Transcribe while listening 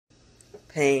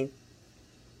Pain.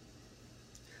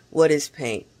 What is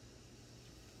pain?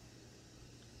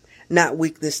 Not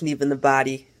weakness, neither in the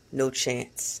body, no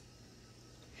chance.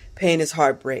 Pain is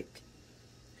heartbreak.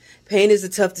 Pain is a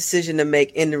tough decision to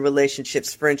make in the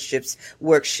relationships, friendships,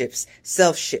 workships,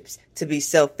 self-ships. To be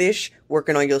selfish,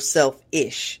 working on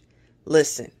yourself-ish.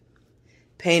 Listen,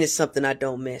 pain is something I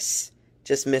don't miss.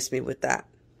 Just miss me with that.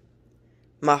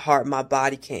 My heart, my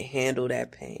body can't handle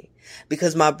that pain.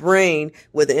 Because my brain,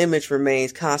 where the image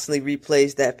remains, constantly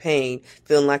replays that pain,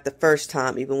 feeling like the first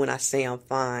time, even when I say I'm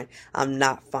fine, I'm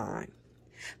not fine.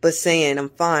 But saying I'm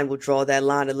fine will draw that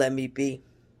line to let me be.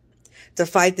 To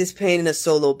fight this pain in a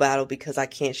solo battle because I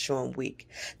can't show I'm weak.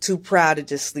 Too proud to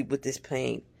just sleep with this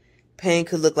pain. Pain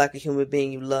could look like a human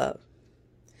being you love.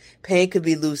 Pain could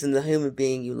be losing the human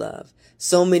being you love.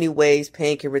 So many ways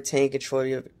pain can retain control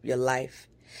of your life.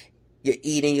 You're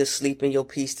eating, you're sleeping, your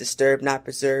peace disturbed, not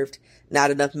preserved, not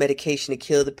enough medication to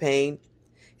kill the pain.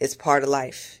 It's part of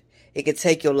life. It can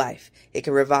take your life. It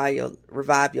can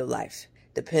revive your life,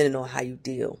 depending on how you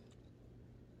deal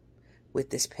with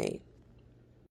this pain.